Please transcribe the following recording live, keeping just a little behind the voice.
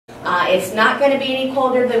it's not going to be any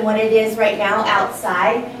colder than what it is right now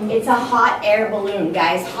outside. It's a hot air balloon,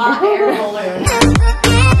 guys. Hot air balloon.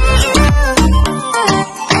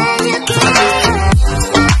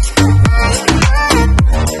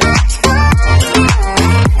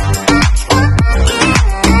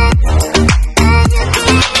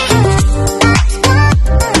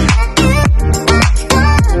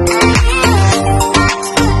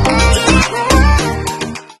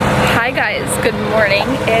 Good morning.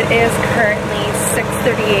 It is currently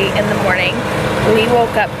 6:38 in the morning. We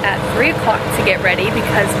woke up at 3 o'clock to get ready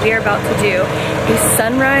because we are about to do a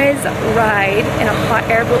sunrise ride in a hot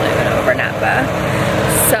air balloon over Napa.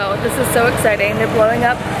 So this is so exciting. They're blowing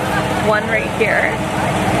up one right here,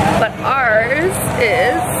 but ours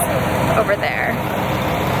is over there.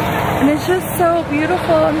 And it's just so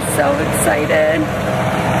beautiful. I'm so excited.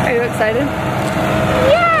 Are you excited?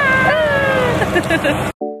 Yeah!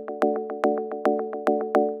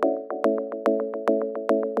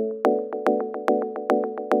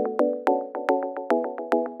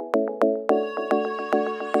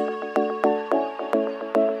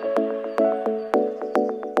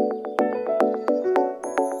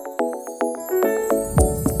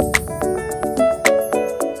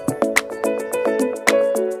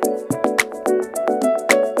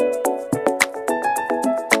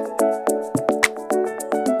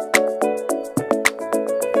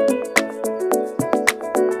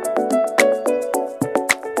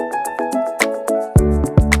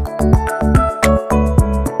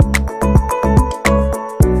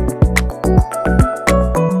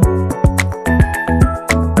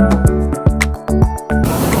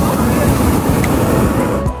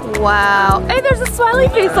 Wow. Hey, there's a smiley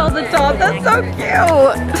face on the top. That's so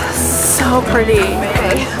cute. So pretty.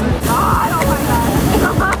 Okay.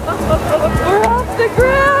 We're off the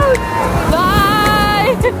ground.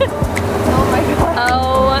 Bye. Oh my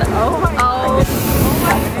god. Oh my god.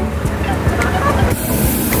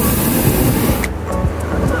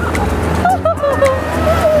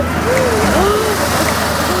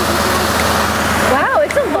 Wow,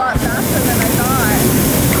 it's a lot faster than I thought.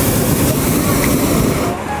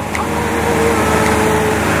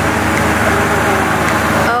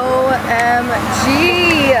 OMG!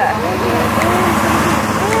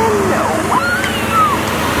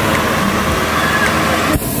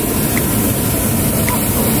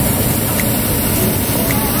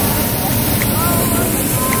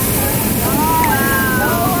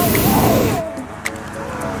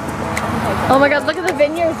 Oh my god, look at the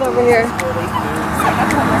vineyards over here.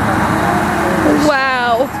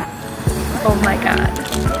 Wow. Oh my god.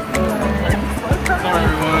 Sorry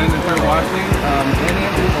everyone, if you're watching, Danny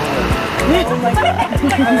and Oh my god.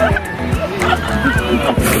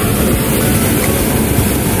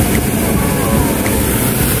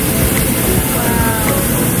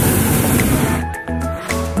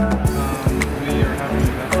 we are having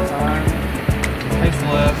the best time. Thanks,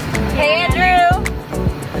 Liv. Hey Andrew!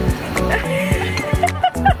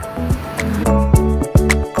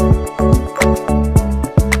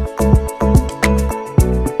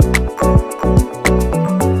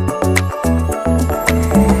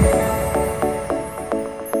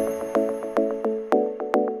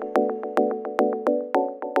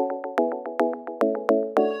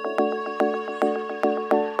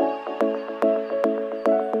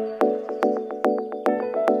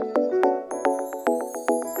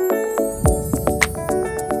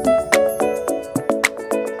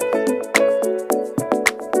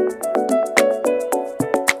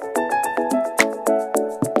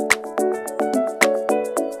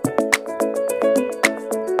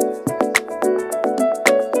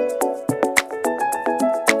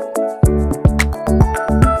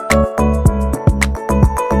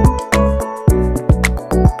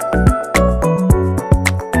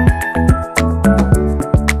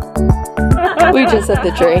 We just hit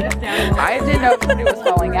the tree. I didn't know if it was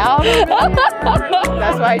falling out.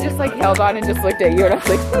 That's why I just like held on and just looked at you and I was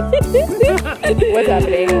like, what's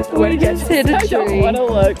happening? We just hit a tree. I don't want to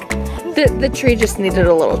look. The tree just needed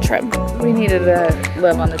a little trim. We needed to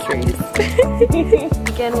live on the trees.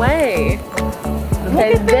 Again, way.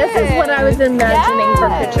 Okay, this is what I was imagining for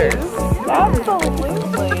pictures. Absolutely.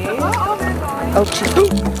 Oh, geez. Ooh,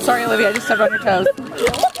 sorry, Olivia, I just stepped on your toes.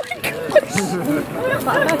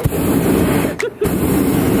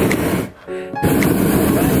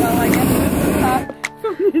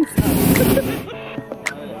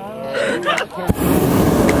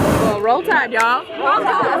 Well, roll time, y'all. Roll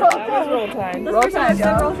time. Roll time. Roll time,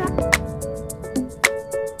 y'all.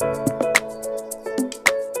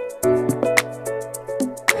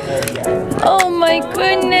 Oh my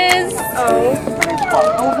goodness.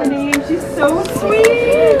 Oh, her name. She's so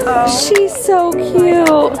sweet. She's so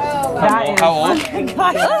cute. How old? So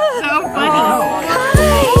funny.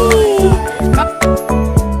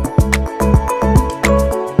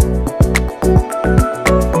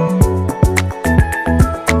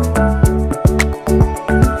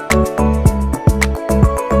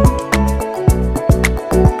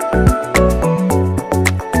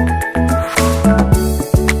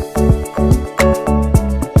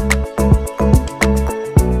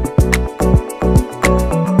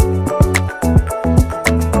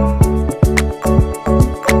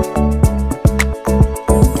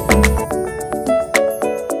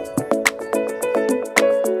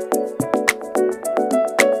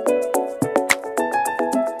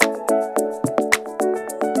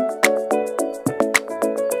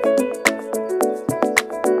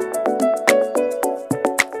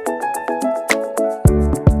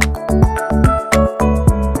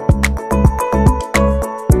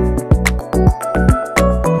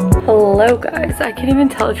 Hello guys, I can't even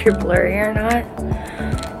tell if you're blurry or not.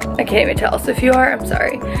 I can't even tell, so if you are, I'm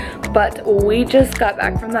sorry. But we just got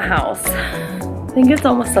back from the house. I think it's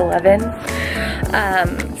almost 11.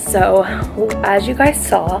 So as you guys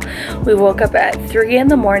saw, we woke up at 3 in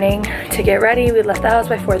the morning to get ready. We left the house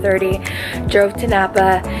by 4:30, drove to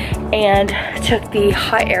Napa, and took the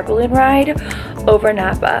hot air balloon ride over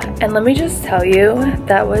Napa. And let me just tell you,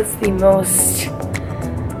 that was the most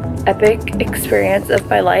epic experience of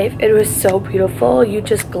my life. It was so beautiful. You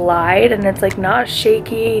just glide and it's like not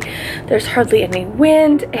shaky. There's hardly any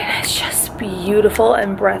wind and it's just beautiful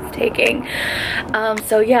and breathtaking.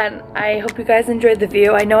 So yeah, I hope you guys enjoyed the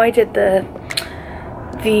view. I know I did the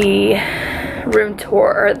room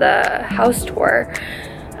tour or the house tour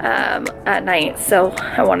at night, so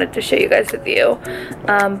I wanted to show you guys the view.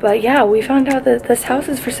 But yeah, we found out that this house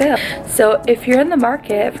is for sale. So if you're in the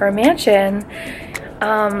market for a mansion,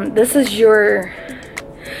 this is your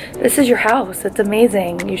house. It's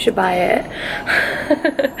amazing. You should buy it.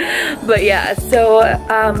 But yeah, so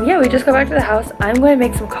yeah, we just got back to the house. I'm going to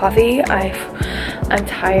make some coffee. I'm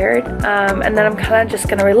tired, and then I'm kind of just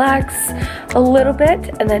gonna relax a little bit,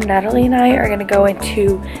 and then Natalie and I are gonna go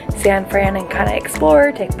into San Fran and kind of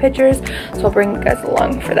explore, take pictures, so I'll bring you guys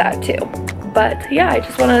along for that too. But yeah, I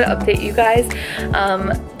just wanted to update you guys.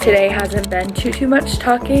 Today hasn't been too much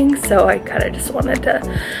talking, so I kind of just wanted to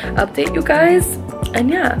update you guys. And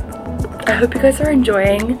yeah, I hope you guys are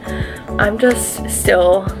enjoying. I'm just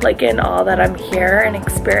still like in awe that I'm here and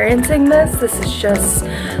experiencing this. This is just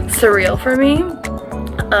surreal for me.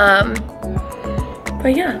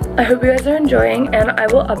 But yeah, I hope you guys are enjoying, and I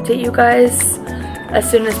will update you guys as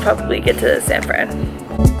soon as probably get to San Fran.